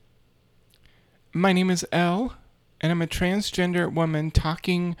My name is Elle, and I'm a transgender woman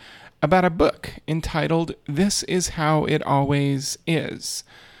talking about a book entitled This Is How It Always Is.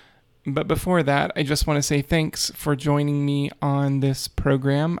 But before that, I just want to say thanks for joining me on this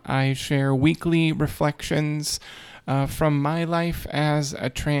program. I share weekly reflections from my life as a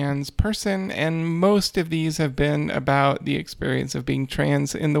trans person, and most of these have been about the experience of being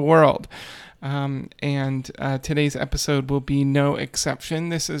trans in the world. And today's episode will be no exception.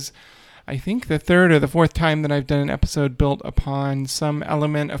 This is, I think, the third or the fourth time that I've done an episode built upon some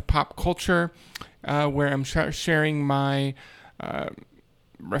element of pop culture, where I'm sharing my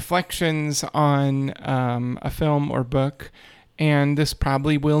reflections on a film or book, and this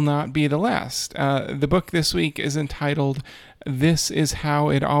probably will not be the last. The book this week is entitled This Is How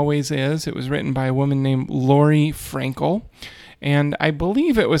It Always Is. It was written by a woman named Lori Frankel, and I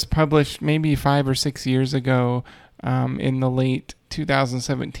believe it was published maybe 5 or 6 years ago, in the late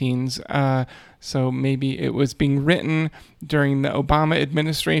 2017s. So maybe it was being written during the Obama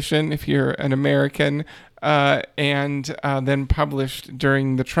administration, if you're an American, and then published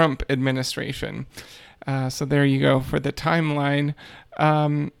during the Trump administration. So there you go for the timeline.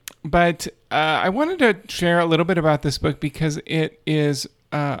 But I wanted to share a little bit about this book because it is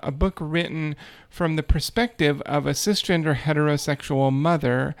a book written from the perspective of a cisgender heterosexual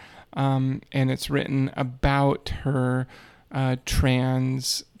mother, and it's written about her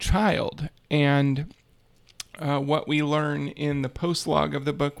trans child. And what we learn in the postlogue of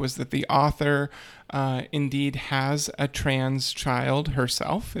the book was that the author indeed has a trans child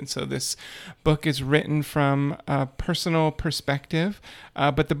herself. And so this book is written from a personal perspective,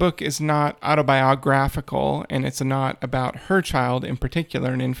 but the book is not autobiographical, and it's not about her child in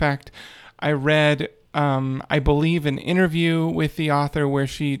particular. And in fact, I read, I believe, an interview with the author where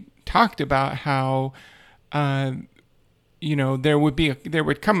she talked about how there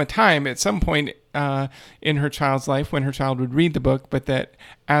would come a time at some point in her child's life when her child would read the book, but that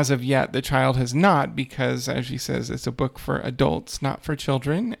as of yet the child has not, because, as she says, it's a book for adults, not for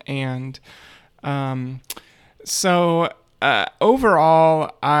children. And so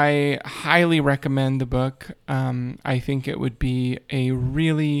overall, I highly recommend the book. I think it would be a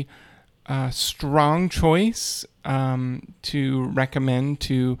really strong choice to recommend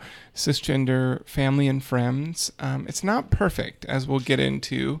to cisgender family and friends. It's not perfect, as we'll get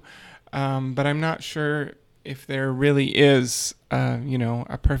into, but I'm not sure if there really is,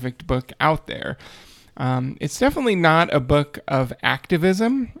 a perfect book out there. It's definitely not a book of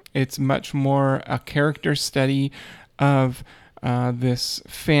activism. It's much more a character study of this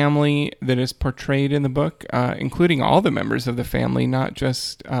family that is portrayed in the book, including all the members of the family, not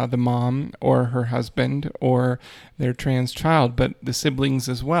just the mom or her husband or their trans child, but the siblings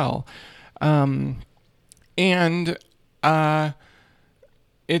as well. And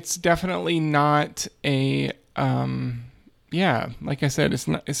it's definitely not a, like I said,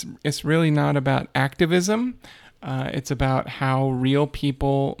 it's really not about activism. It's about how real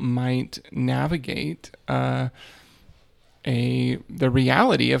people might navigate the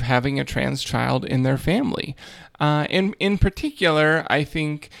reality of having a trans child in their family. In particular, I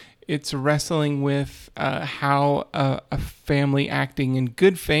think it's wrestling with how a family acting in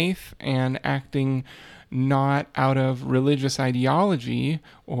good faith and acting not out of religious ideology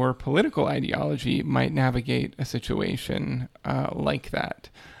or political ideology might navigate a situation like that.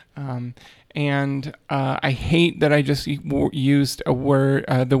 And I hate that I just used the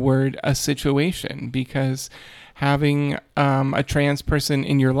word a situation, because having a trans person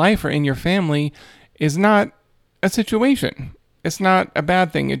in your life or in your family is not a situation. It's not a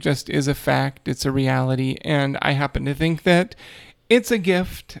bad thing. It just is a fact. It's a reality. And I happen to think that it's a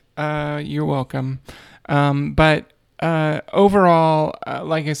gift. You're welcome. But overall,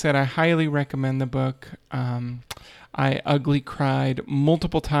 like I said, I highly recommend the book. I ugly cried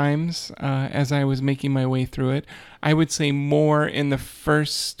multiple times as I was making my way through it. I would say more in the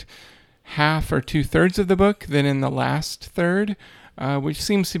first half or 2/3 of the book than in the last third, which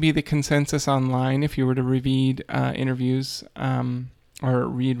seems to be the consensus online if you were to read interviews or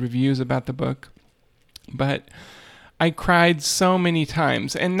read reviews about the book. But I cried so many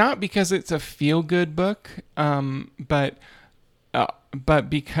times, and not because it's a feel-good book, but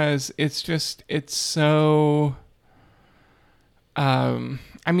because it's so. And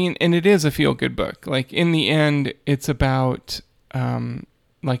it is a feel-good book. Like, in the end, it's about,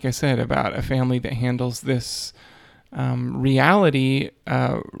 like I said, about a family that handles this reality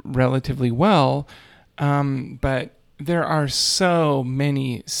relatively well, but there are so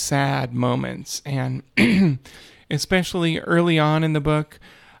many sad moments, and especially early on in the book,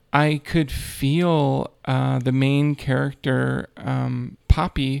 I could feel the main character,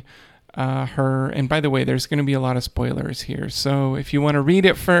 Poppy, her. And by the way, there's going to be a lot of spoilers here. So if you want to read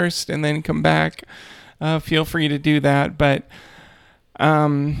it first and then come back, feel free to do that. But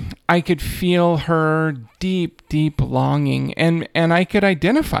I could feel her deep, deep longing, and I could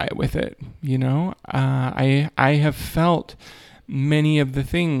identify with it. I have felt many of the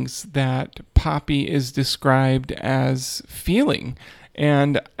things that Poppy is described as feeling.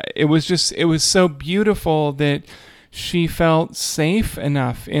 And it was so beautiful that she felt safe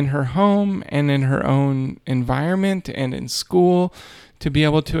enough in her home and in her own environment and in school to be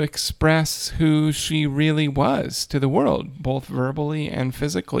able to express who she really was to the world, both verbally and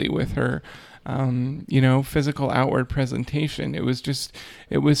physically, with her, physical outward presentation. It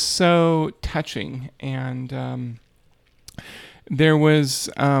was so touching. And there's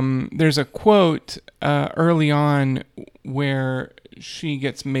a quote early on where she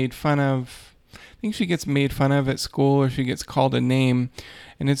gets made fun of. I think she gets made fun of at school, or she gets called a name.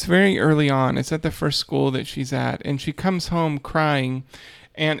 And it's very early on. It's at the first school that she's at. And she comes home crying.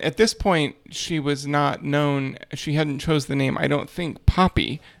 And at this point, she was not known. She hadn't chose the name, I don't think,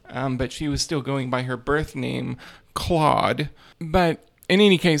 Poppy. But she was still going by her birth name, Claude. But in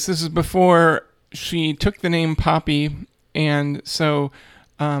any case, this is before she took the name Poppy. And so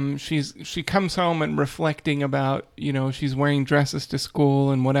she comes home and reflecting about, she's wearing dresses to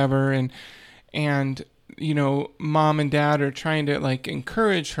school and whatever. And mom and dad are trying to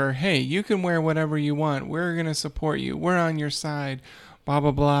encourage her. Hey, you can wear whatever you want. We're going to support you. We're on your side. Blah,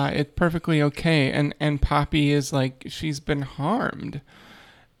 blah, blah. It's perfectly okay. And Poppy is she's been harmed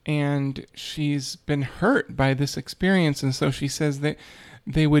and she's been hurt by this experience. And so she says that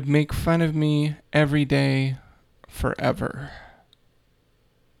they would make fun of me every day forever.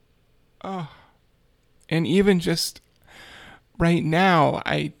 Oh, and even just right now,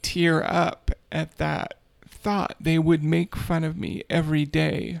 I tear up at that thought. They would make fun of me every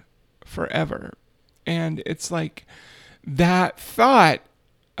day forever. And it's that thought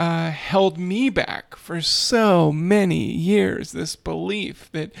held me back for so many years, this belief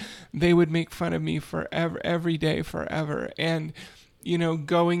that they would make fun of me forever, every day forever. And,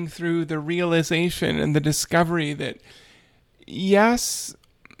 going through the realization and the discovery that, yes,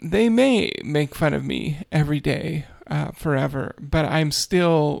 they may make fun of me every day forever, but I'm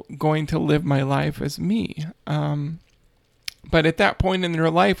still going to live my life as me. But at that point in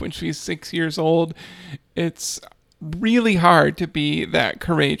her life, when she's 6 years old, it's really hard to be that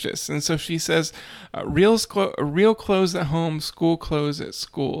courageous. And so she says, real clothes at home, school clothes at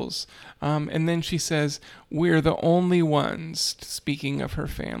schools. And then she says, we're the only ones, speaking of her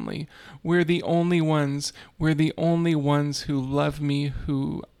family, we're the only ones who love me,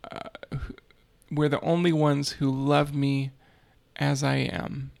 we're the only ones who love me as I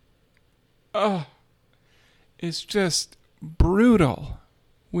am. Oh, it's just brutal.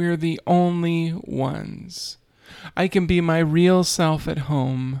 We're the only ones. I can be my real self at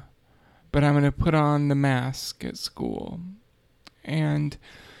home, but I'm going to put on the mask at school. And,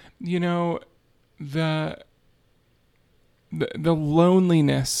 the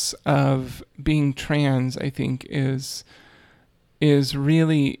loneliness of being trans, I think, is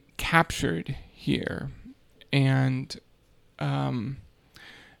really captured here. And I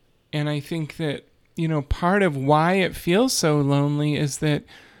think that, part of why it feels so lonely is that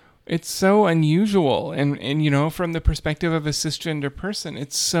it's so unusual. And from the perspective of a cisgender person,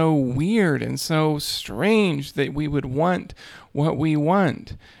 it's so weird and so strange that we would want what we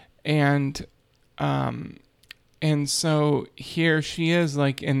want. And so here she is,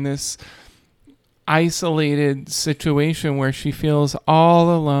 in this isolated situation where she feels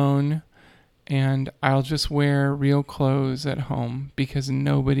all alone, and I'll just wear real clothes at home because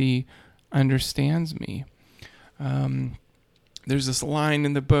nobody understands me. There's this line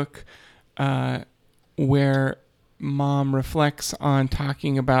in the book where mom reflects on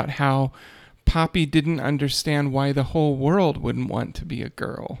talking about how Poppy didn't understand why the whole world wouldn't want to be a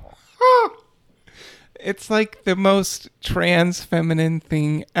girl. It's the most trans feminine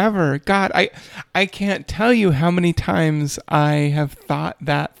thing ever. God, I can't tell you how many times I have thought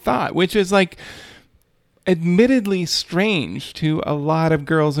that thought, which is admittedly strange to a lot of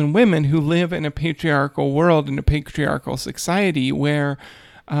girls and women who live in a patriarchal world, in a patriarchal society where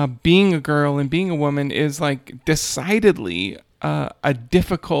being a girl and being a woman is decidedly a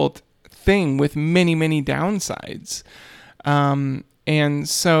difficult thing with many, many downsides. And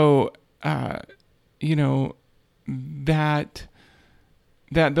so, that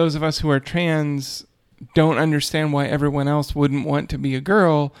those of us who are trans don't understand why everyone else wouldn't want to be a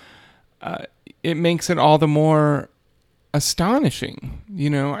girl, it makes it all the more astonishing.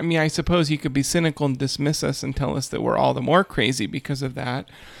 I suppose you could be cynical and dismiss us and tell us that we're all the more crazy because of that.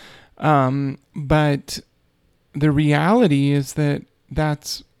 But the reality is that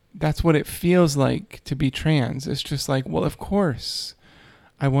that's what it feels like to be trans. It's just like, well, of course,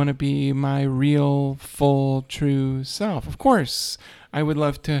 I want to be my real, full, true self. Of course, I would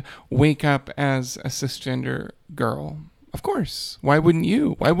love to wake up as a cisgender girl. Of course. Why wouldn't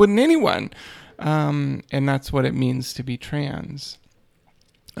you? Why wouldn't anyone? And that's what it means to be trans.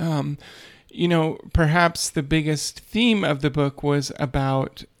 Perhaps the biggest theme of the book was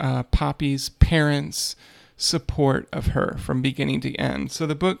about Poppy's parents' support of her from beginning to end. So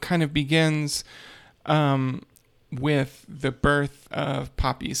the book kind of begins with the birth of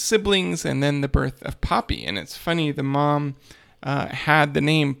Poppy's siblings and then the birth of Poppy. And it's funny, the mom had the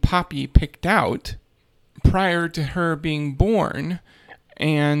name Poppy picked out prior to her being born,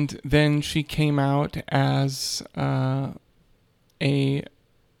 and then she came out as a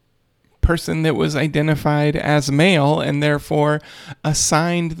person that was identified as male and therefore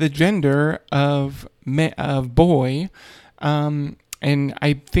assigned the gender of boy. And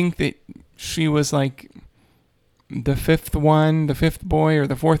I think that she was like the fifth boy or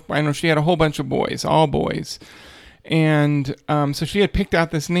the fourth. I know she had a whole bunch of boys, all boys. And so she had picked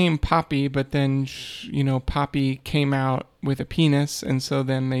out this name Poppy, but then, Poppy came out with a penis. And so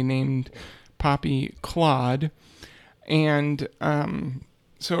then they named Poppy Claude. And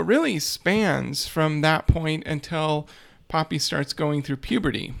so it really spans from that point until Poppy starts going through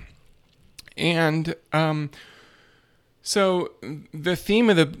puberty. And so the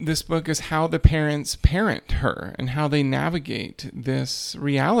theme of this book is how the parents parent her and how they navigate this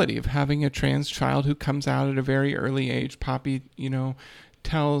reality of having a trans child who comes out at a very early age. Poppy,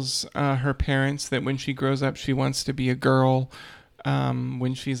 tells her parents that when she grows up, she wants to be a girl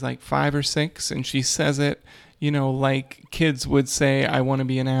when she's like 5 or 6. And she says it, like kids would say, I want to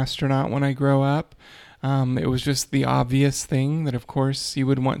be an astronaut when I grow up. It was just the obvious thing that, of course, you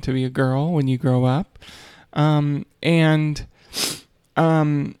would want to be a girl when you grow up. And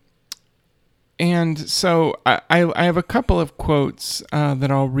so I have a couple of quotes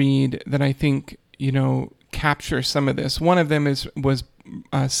that I'll read that I think, capture some of this. One of them was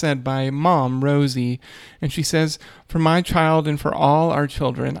said by Mom, Rosie, and she says, for my child and for all our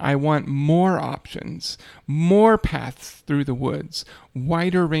children, I want more options, more paths through the woods,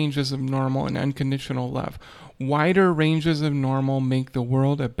 wider ranges of normal and unconditional love. Wider ranges of normal make the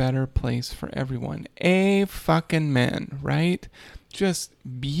world a better place for everyone. Fucking men, right? Just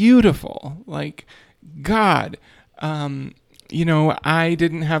beautiful. Like, God. I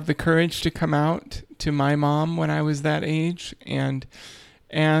didn't have the courage to come out to my mom when I was that age. And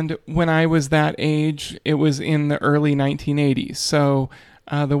when I was that age, it was in the early 1980s. So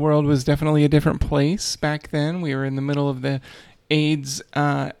the world was definitely a different place back then. We were in the middle of the AIDS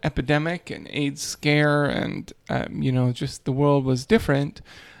epidemic and AIDS scare, and just the world was different.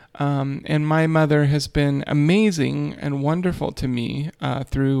 And my mother has been amazing and wonderful to me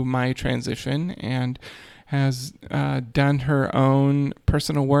through my transition, and has done her own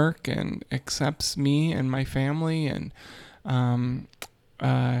personal work and accepts me and my family, and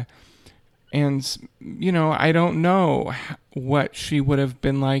I don't know what she would have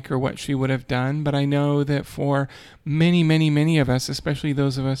been like or what she would have done, but I know that for many, many, many of us, especially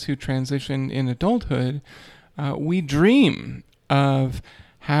those of us who transitioned in adulthood, we dream of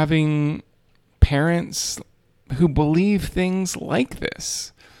having parents who believe things like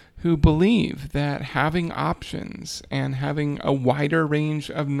this, who believe that having options and having a wider range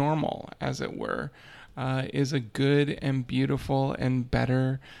of normal, as it were, is a good and beautiful and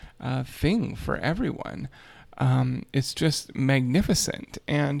better thing for everyone. It's just magnificent.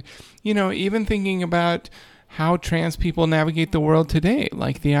 And, even thinking about how trans people navigate the world today,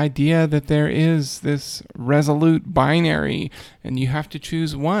 like the idea that there is this resolute binary and you have to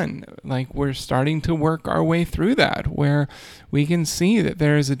choose one. Like, we're starting to work our way through that, where we can see that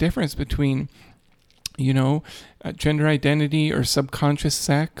there is a difference between gender identity or subconscious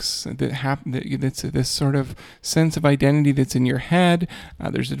sex that's this sort of sense of identity that's in your head.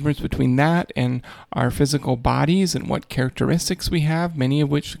 There's a difference between that and our physical bodies and what characteristics we have, many of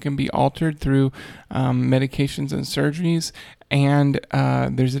which can be altered through medications and surgeries. And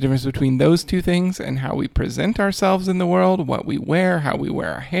there's a difference between those two things and how we present ourselves in the world, what we wear, how we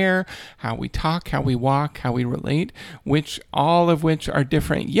wear our hair, how we talk, how we walk, how we relate, all of which are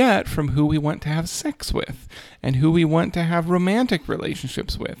different yet from who we want to have sex with, and who we want to have romantic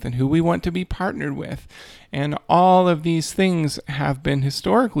relationships with, and who we want to be partnered with. And all of these things have been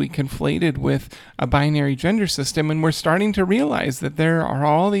historically conflated with a binary gender system, and we're starting to realize that there are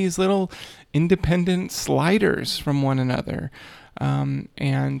all these little independent sliders from one another,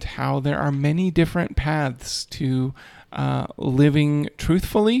 and how there are many different paths to living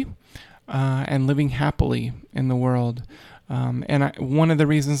truthfully and living happily in the world. One of the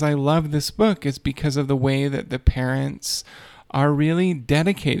reasons I love this book is because of the way that the parents are really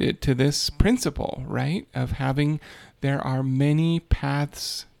dedicated to this principle, right? Of there are many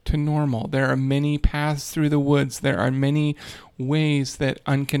paths to normal. There are many paths through the woods. There are many ways that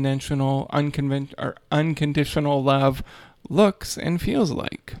unconditional love looks and feels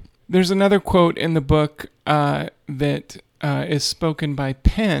like. There's another quote in the book that is spoken by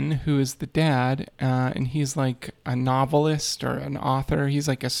Penn, who is the dad, and he's like a novelist or an author. He's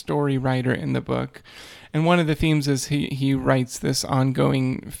like a story writer in the book. And one of the themes is he writes this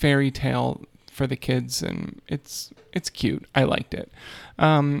ongoing fairy tale for the kids, and it's cute. I liked it.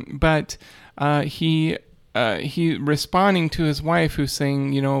 But he responding to his wife, who's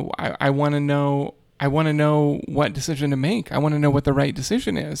saying, I want to know what decision to make. I want to know what the right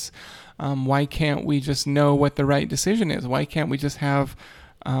decision is. Why can't we just know what the right decision is? Why can't we just have,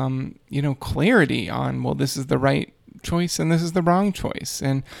 clarity on, well, this is the right choice and this is the wrong choice?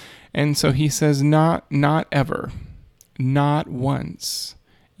 And so he says, not ever, not once.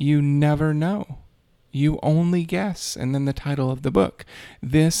 You never know. You only guess. And then the title of the book,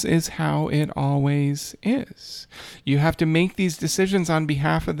 This is How It Always Is. You have to make these decisions on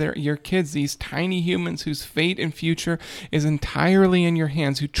behalf of your kids, these tiny humans whose fate and future is entirely in your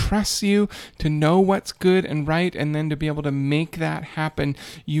hands, who trusts you to know what's good and right, and then to be able to make that happen.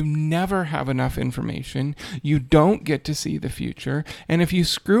 You never have enough information. You don't get to see the future. And if you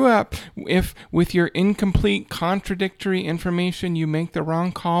screw up, if with your incomplete, contradictory information you make the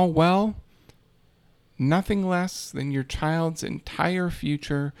wrong call, well, nothing less than your child's entire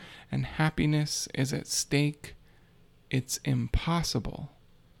future and happiness is at stake. It's impossible.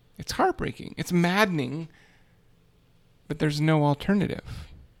 It's heartbreaking. It's maddening. But there's no alternative.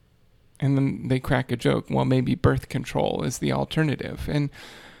 And then they crack a joke. Well, maybe birth control is the alternative. And,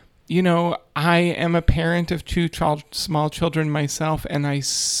 I am a parent of two small children myself, and I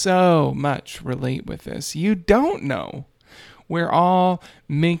so much relate with this. You don't know. We're all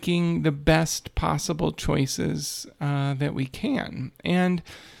making the best possible choices that we can. And,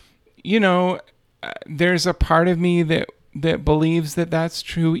 there's a part of me that believes that that's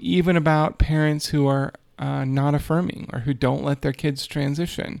true even about parents who are not affirming or who don't let their kids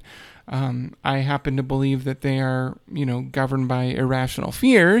transition. I happen to believe that they are, governed by irrational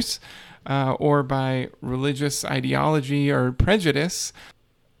fears or by religious ideology or prejudice.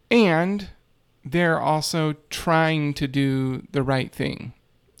 And they're also trying to do the right thing,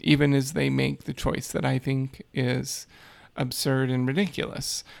 even as they make the choice that I think is absurd and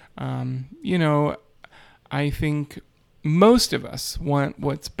ridiculous. I think most of us want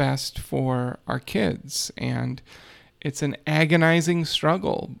what's best for our kids, and it's an agonizing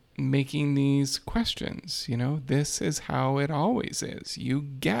struggle making these questions. This is how it always is. You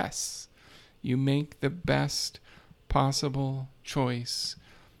guess. You make the best possible choice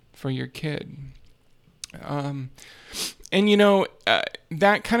for your kid. That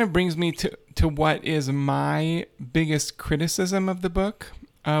kind of brings me to what is my biggest criticism of the book,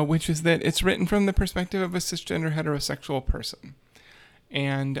 which is that it's written from the perspective of a cisgender heterosexual person.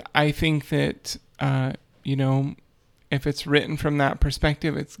 And I think that, if it's written from that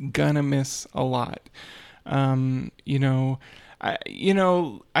perspective, it's gonna miss a lot. I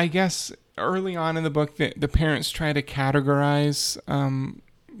guess early on in the book, the parents try to categorize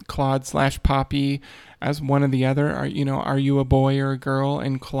Claude/Poppy as one or the other. Are you a boy or a girl?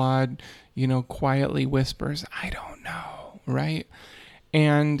 And Claude, quietly whispers, I don't know, right?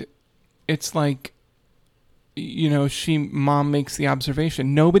 And it's like, mom makes the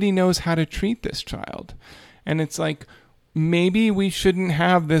observation, nobody knows how to treat this child. And it's like, maybe we shouldn't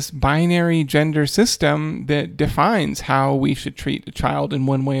have this binary gender system that defines how we should treat a child in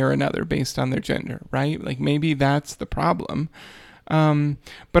one way or another based on their gender, right? Like, maybe that's the problem.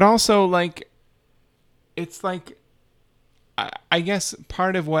 But also, it's like, I guess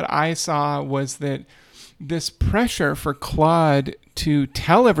part of what I saw was that this pressure for Claude to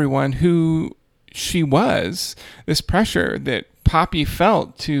tell everyone who she was, this pressure that Poppy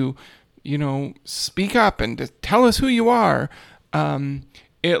felt to, speak up and to tell us who you are,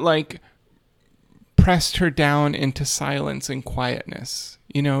 it pressed her down into silence and quietness.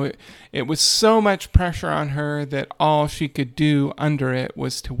 It was so much pressure on her that all she could do under it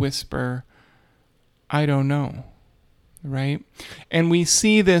was to whisper, I don't know, right? And we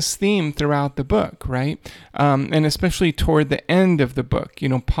see this theme throughout the book, right? And especially toward the end of the book.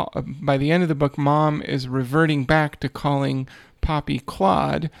 By the end of the book, Mom is reverting back to calling Poppy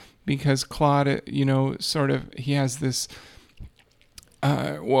Claude, because Claude, he has this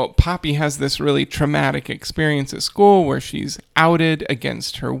Poppy has this really traumatic experience at school where she's outed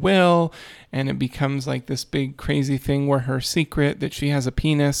against her will, and it becomes like this big crazy thing where her secret that she has a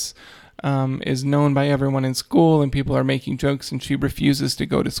penis is known by everyone in school, and people are making jokes, and she refuses to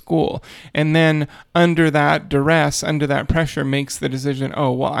go to school. And then under that duress, under that pressure, makes the decision,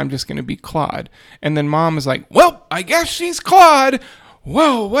 oh, well, I'm just going to be Claude. And then mom is like, well, I guess she's Claude.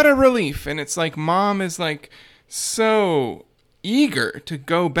 Whoa, what a relief. And it's like mom is like so eager to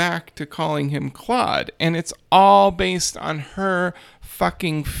go back to calling him Claude. And it's all based on her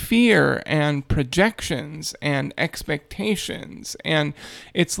fucking fear and projections and expectations. And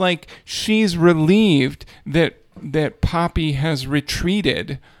it's like she's relieved that Poppy has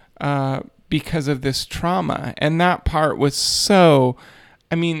retreated because of this trauma. And that part was so,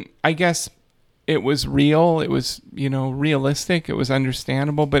 I mean, I guess it was real. It was, realistic. It was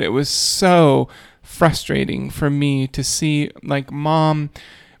understandable, but it was so frustrating for me to see like mom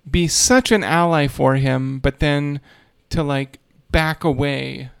be such an ally for him, but then to like back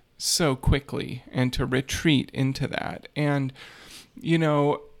away so quickly and to retreat into that. And,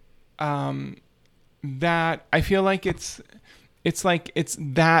 that I feel like it's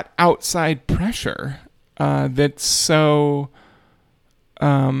that outside pressure that's so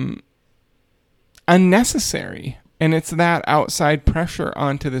unnecessary. And it's that outside pressure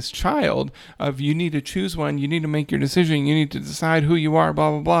onto this child of you need to choose one, you need to make your decision, you need to decide who you are,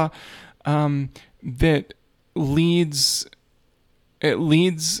 blah, blah, blah, that leads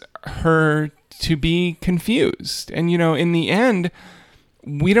her to be confused. And, in the end,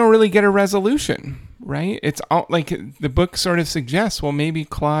 we don't really get a resolution, right? It's all like the book sort of suggests, well, maybe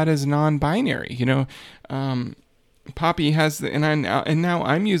Claude is non-binary, Poppy has and now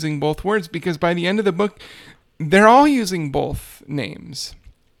I'm using both words because by the end of the book, they're all using both names.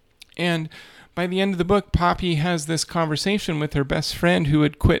 And by the end of the book, Poppy has this conversation with her best friend who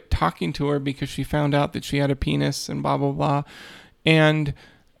had quit talking to her because she found out that she had a penis and blah, blah, blah. And,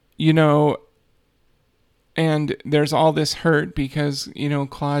 and there's all this hurt because,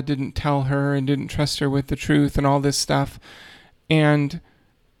 Claude didn't tell her and didn't trust her with the truth and all this stuff. And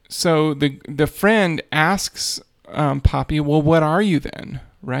so the friend asks Poppy, well, what are you then?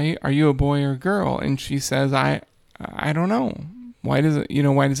 Right? Are you a boy or a girl? And she says, I don't know. Why does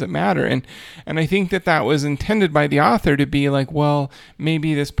it matter? And I think that was intended by the author to be like, well,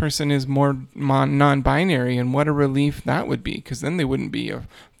 maybe this person is more non-binary, and what a relief that would be, because then they wouldn't be a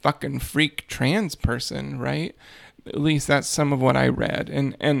fucking freak trans person, right? At least that's some of what I read.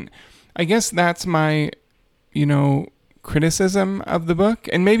 And I guess that's my, criticism of the book.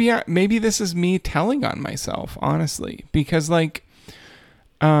 And maybe this is me telling on myself, honestly, because like,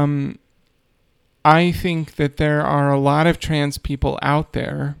 I think that there are a lot of trans people out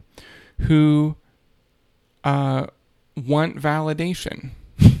there who want validation.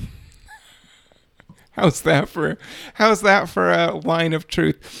 How's that for a line of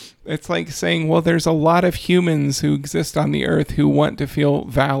truth? It's like saying, well, there's a lot of humans who exist on the earth who want to feel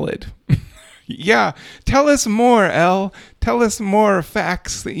valid. Yeah, tell us more, Elle. Tell us more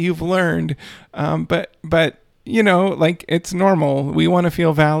facts that you've learned. But like it's normal. We want to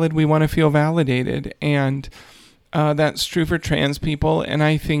feel valid. We want to feel validated. And that's true for trans people. And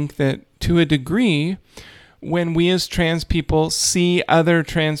I think that to a degree, when we as trans people see other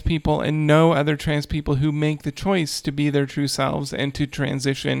trans people and know other trans people who make the choice to be their true selves and to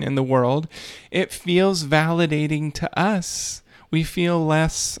transition in the world, it feels validating to us. We feel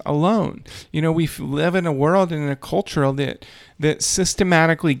less alone. We live in a world and in a culture that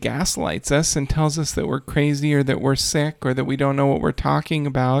systematically gaslights us and tells us that we're crazy or that we're sick or that we don't know what we're talking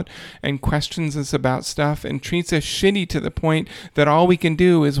about and questions us about stuff and treats us shitty to the point that all we can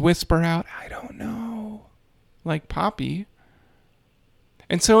do is whisper out, I don't know, like Poppy.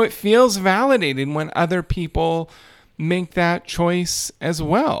 And so it feels validated when other people make that choice as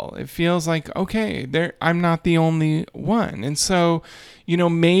well. It feels like, okay, I'm not the only one. And so,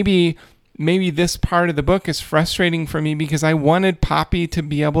 maybe this part of the book is frustrating for me because I wanted Poppy to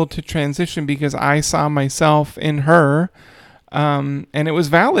be able to transition because I saw myself in her, and it was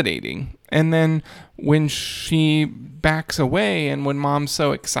validating. And then when she backs away and when mom's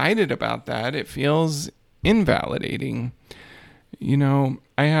so excited about that, it feels invalidating.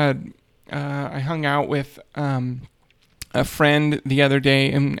 I hung out with a friend the other day,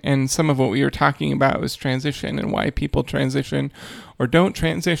 and some of what we were talking about was transition and why people transition or don't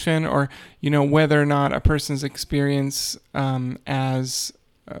transition, or whether or not a person's experience as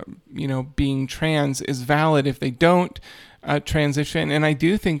being trans is valid if they don't transition. And I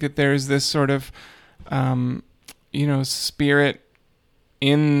do think that there's this sort of spirit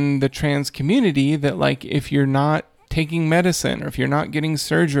in the trans community that like if you're not taking medicine, or if you're not getting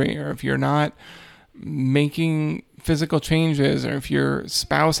surgery, or if you're not making physical changes, or if your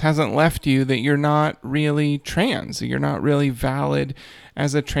spouse hasn't left you, that you're not really trans, you're not really valid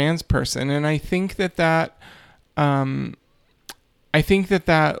as a trans person. And I think that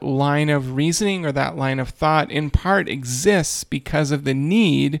line of reasoning, or that line of thought, in part exists because of the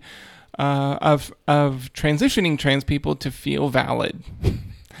need of transitioning trans people to feel valid.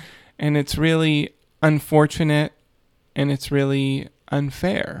 And it's really unfortunate, and it's really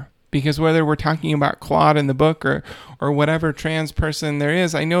unfair. Because whether we're talking about Claude in the book, or whatever trans person there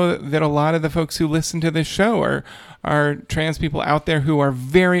is, I know that a lot of the folks who listen to this show are trans people out there who are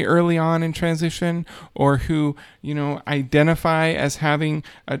very early on in transition, or who, identify as having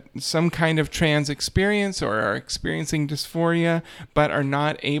some kind of trans experience, or are experiencing dysphoria, but are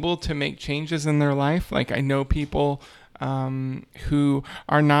not able to make changes in their life. Like, I know people who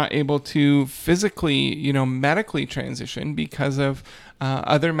are not able to physically, medically transition because of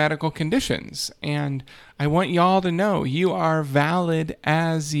other medical conditions. And I want y'all to know you are valid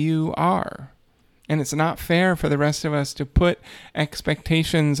as you are. And it's not fair for the rest of us to put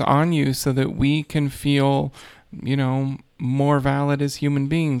expectations on you so that we can feel, more valid as human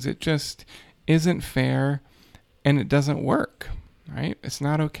beings. It just isn't fair, and it doesn't work, right? It's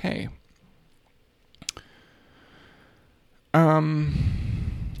not okay.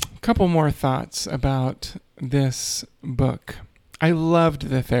 Couple more thoughts about this book. I loved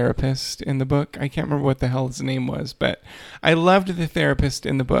the therapist in the book. I can't remember what the hell his name was, but I loved the therapist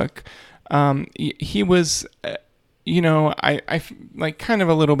in the book. He was, I like kind of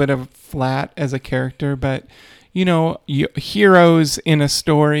a little bit of flat as a character, but heroes in a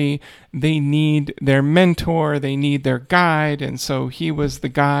story, they need their mentor, they need their guide, and so he was the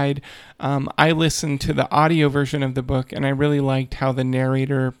guide. I listened to the audio version of the book, and I really liked how the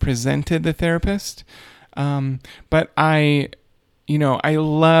narrator presented the therapist. But I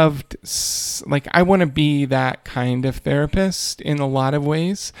loved, I want to be that kind of therapist in a lot of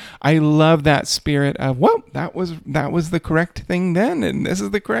ways. I love that spirit of, well, that was the correct thing then, and this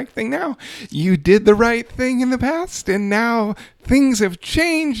is the correct thing now. You did the right thing in the past, and now things have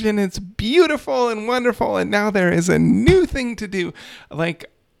changed, and it's beautiful and wonderful, and now there is a new thing to do.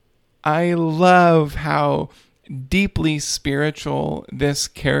 I love how deeply spiritual this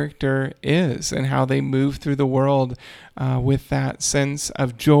character is, and how they move through the world with that sense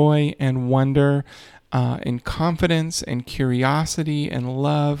of joy and wonder and confidence and curiosity and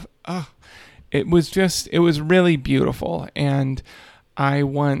love. It was really beautiful, and I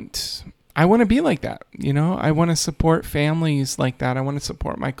want to be like that. I want to support families like that. I want to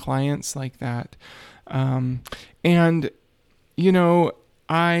support my clients like that.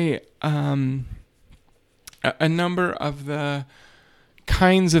 A number of the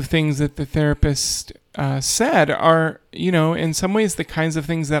kinds of things that the therapist said are, in some ways the kinds of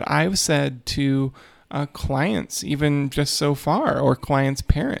things that I've said to clients, even just so far, or clients'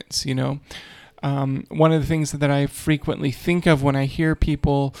 parents. One of the things that I frequently think of when I hear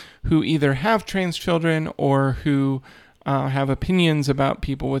people who either have trans children, or who have opinions about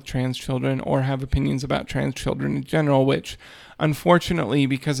people with trans children, or have opinions about trans children in general, which unfortunately,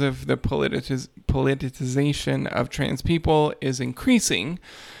 because of the politicization of trans people, is increasing.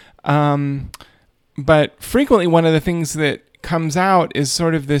 But frequently one of the things that comes out is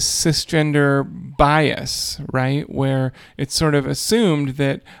sort of this cisgender bias, right? Where it's sort of assumed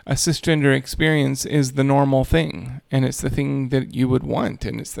that a cisgender experience is the normal thing, and it's the thing that you would want,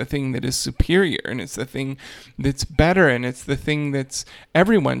 and it's the thing that is superior, and it's the thing that's better, and it's the thing that's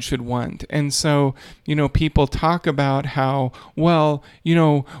everyone should want. And so, people talk about how, well,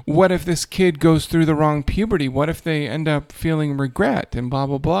 what if this kid goes through the wrong puberty? What if they end up feeling regret and blah,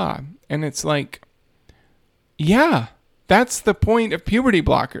 blah, blah? And it's like, yeah, that's the point of puberty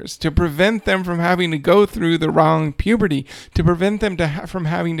blockers, to prevent them from having to go through the wrong puberty, to prevent them from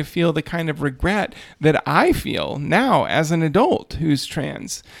having to feel the kind of regret that I feel now as an adult who's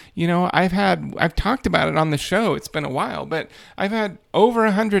trans. I've talked about it on the show. It's been a while, but I've had over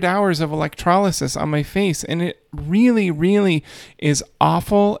 100 hours of electrolysis on my face, and it really, really is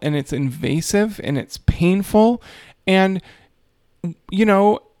awful, and it's invasive, and it's painful. And,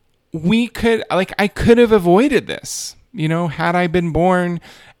 I could have avoided this. Had I been born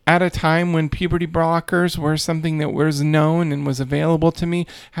at a time when puberty blockers were something that was known and was available to me,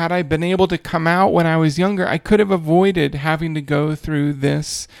 had I been able to come out when I was younger, I could have avoided having to go through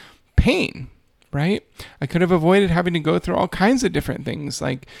this pain, right? I could have avoided having to go through all kinds of different things.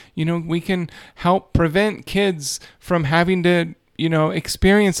 We can help prevent kids from having to,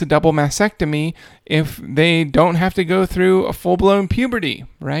 experience a double mastectomy if they don't have to go through a full-blown puberty,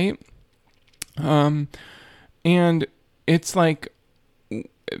 right? And it's like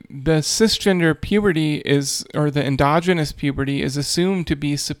the cisgender puberty or the endogenous puberty is assumed to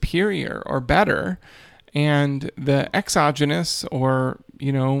be superior or better, and the exogenous or,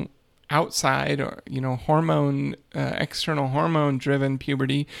 outside or, external hormone driven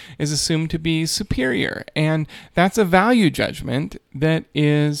puberty is assumed to be superior. And that's a value judgment that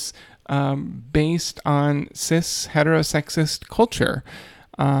is based on cis heterosexist culture.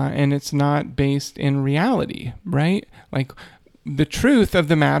 And it's not based in reality, right? Like, the truth of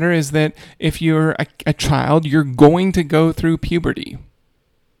the matter is that if you're a child, you're going to go through puberty.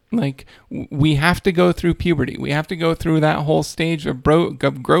 Like, we have to go through puberty. We have to go through that whole stage of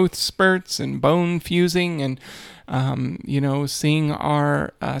growth spurts and bone fusing and, seeing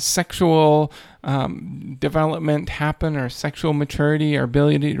our sexual development happen, or sexual maturity, our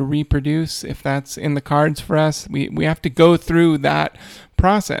ability to reproduce, if that's in the cards for us. We have to go through that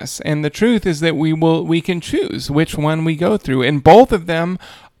process. And the truth is that we can choose which one we go through. And both of them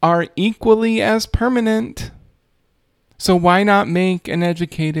are equally as permanent. So why not make an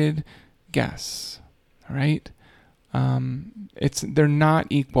educated guess, right? They're not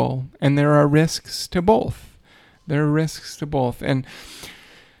equal, and there are risks to both. And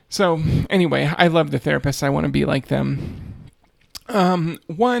so anyway, I love the therapists. I want to be like them.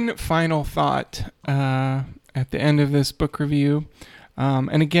 One final thought at the end of this book review.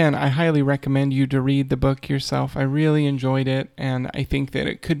 And again, I highly recommend you to read the book yourself. I really enjoyed it, and I think that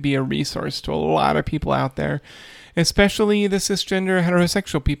it could be a resource to a lot of people out there, especially the cisgender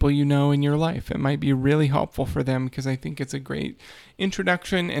heterosexual people in your life. It might be really helpful for them, because I think it's a great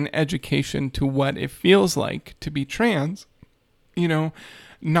introduction and education to what it feels like to be trans,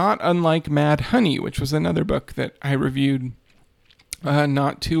 not unlike Mad Honey, which was another book that I reviewed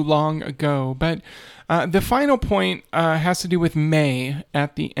not too long ago. But the final point has to do with May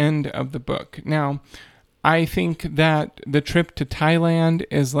at the end of the book. Now, I think that the trip to Thailand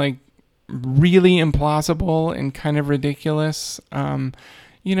is like really implausible and kind of ridiculous. The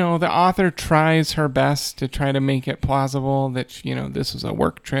author tries her best to try to make it plausible that, this was a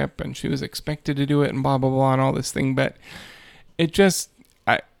work trip and she was expected to do it and blah, blah, blah, and all this thing. But it just,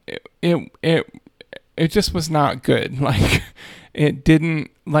 it just was not good. Like, it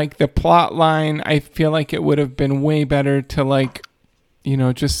didn't, like, the plot line, I feel like it would have been way better to,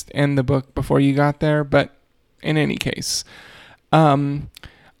 just end the book before you got there. But in any case,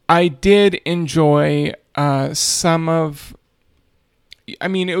 I did enjoy it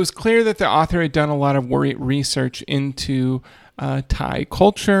was clear that the author had done a lot of research into Thai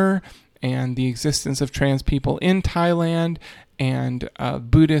culture and the existence of trans people in Thailand, and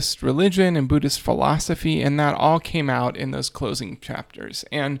Buddhist religion and Buddhist philosophy, and that all came out in those closing chapters.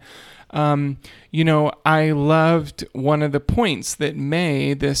 And, I loved one of the points that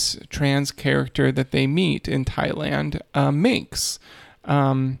May, this trans character that they meet in Thailand, makes.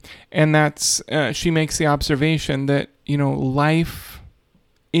 And that's, she makes the observation that, life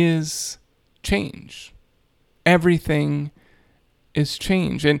is change. Everything is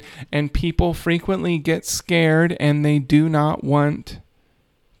change, and people frequently get scared and they do not want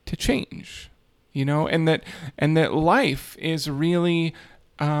to change, and that life is really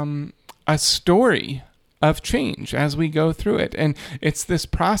a story of change as we go through it. And it's this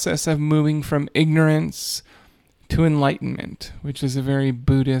process of moving from ignorance to enlightenment, which is a very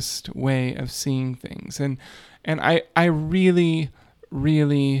Buddhist way of seeing things. And I really,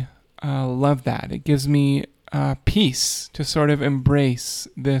 really love that. It gives me peace to sort of embrace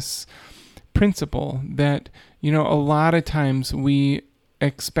this principle that, a lot of times we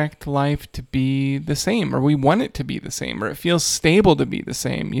expect life to be the same, or we want it to be the same, or it feels stable to be the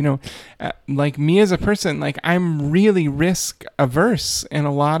same. Like me as a person, like, I'm really risk averse in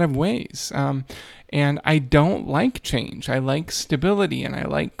a lot of ways. And I don't like change. I like stability, and I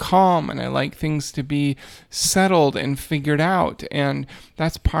like calm, and I like things to be settled and figured out. And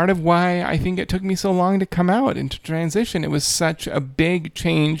that's part of why I think it took me so long to come out and to transition. It was such a big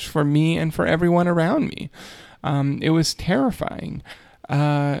change for me and for everyone around me. It was terrifying.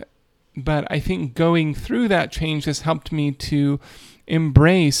 But I think going through that change has helped me to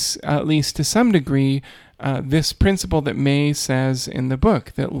embrace, at least to some degree, this principle that May says in the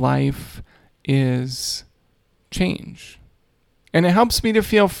book, that life is change. And it helps me to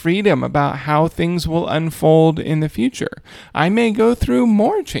feel freedom about how things will unfold in the future. I may go through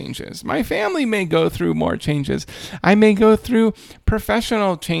more changes. My family may go through more changes. I may go through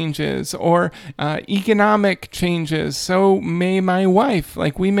professional changes or economic changes. So may my wife.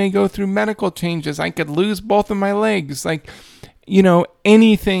 Like, we may go through medical changes. I could lose both of my legs. Like,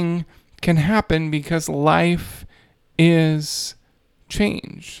 anything can happen because life is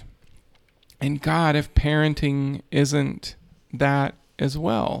change. And God, if parenting isn't that as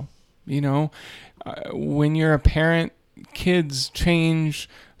well, when you're a parent, kids change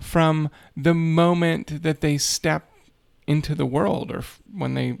from the moment that they step into the world, or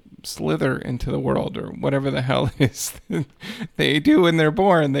when they slither into the world, or whatever the hell it is they do when they're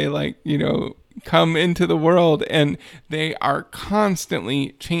born. They come into the world, and they are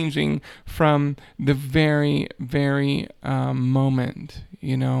constantly changing from the very, very moment,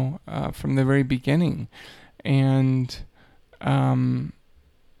 from the very beginning. And,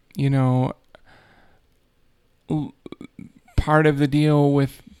 part of the deal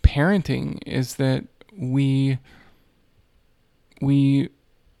with parenting is that we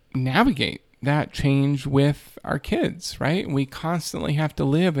navigate that change with our kids, right? We constantly have to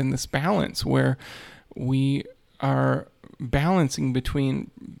live in this balance where we are balancing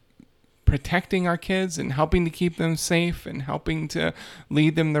between protecting our kids and helping to keep them safe and helping to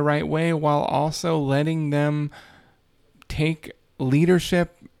lead them the right way, while also letting them take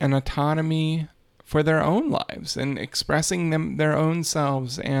leadership and autonomy for their own lives and expressing their own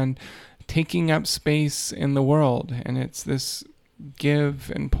selves and taking up space in the world. And it's this give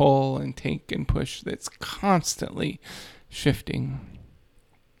and pull and take and push that's constantly shifting.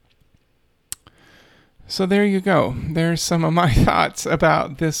 So there you go. There's some of my thoughts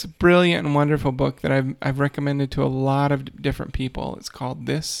about this brilliant and wonderful book that I've recommended to a lot of different people. It's called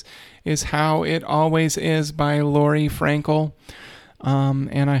This Is How It Always Is by Lori Frankel.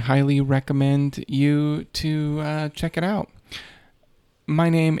 And I highly recommend you to check it out. My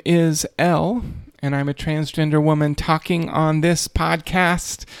name is Elle, and I'm a transgender woman talking on this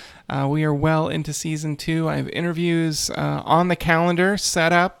podcast. We are well into season 2. I have interviews on the calendar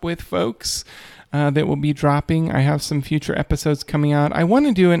set up with folks that will be dropping. I have some future episodes coming out. I want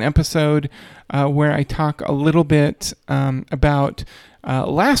to do an episode where I talk a little bit about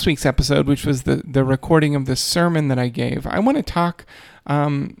last week's episode, which was the recording of the sermon that I gave. I want to talk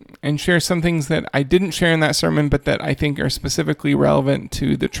and share some things that I didn't share in that sermon, but that I think are specifically relevant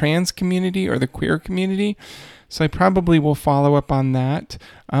to the trans community or the queer community. So I probably will follow up on that.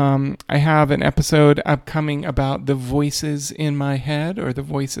 I have an episode upcoming about the voices in my head, or the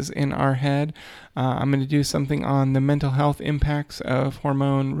voices in our head. I'm going to do something on the mental health impacts of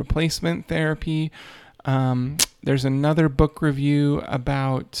hormone replacement therapy. There's another book review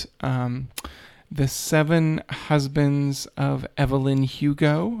about The 7 Husbands of Evelyn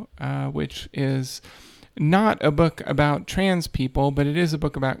Hugo, which is not a book about trans people, but it is a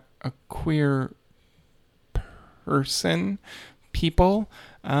book about a queer people.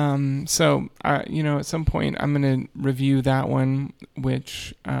 So at some point I'm going to review that one,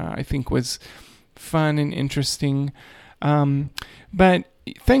 which I think was fun and interesting. But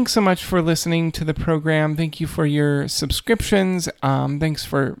thanks so much for listening to the program. Thank you for your subscriptions. Thanks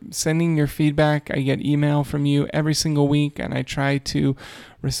for sending your feedback. I get email from you every single week, and I try to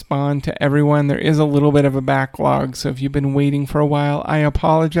respond to everyone. There is a little bit of a backlog, so if you've been waiting for a while, I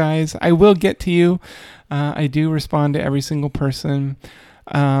apologize. I will get to you. I do respond to every single person.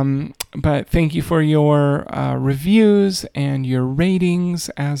 But thank you for your reviews and your ratings.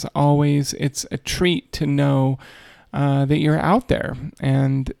 As always, it's a treat to know that you're out there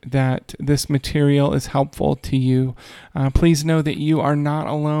and that this material is helpful to you. Please know that you are not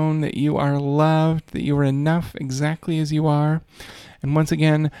alone, that you are loved, that you are enough exactly as you are. And once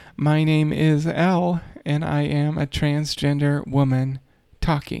again, my name is Elle, and I am a transgender woman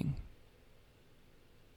talking.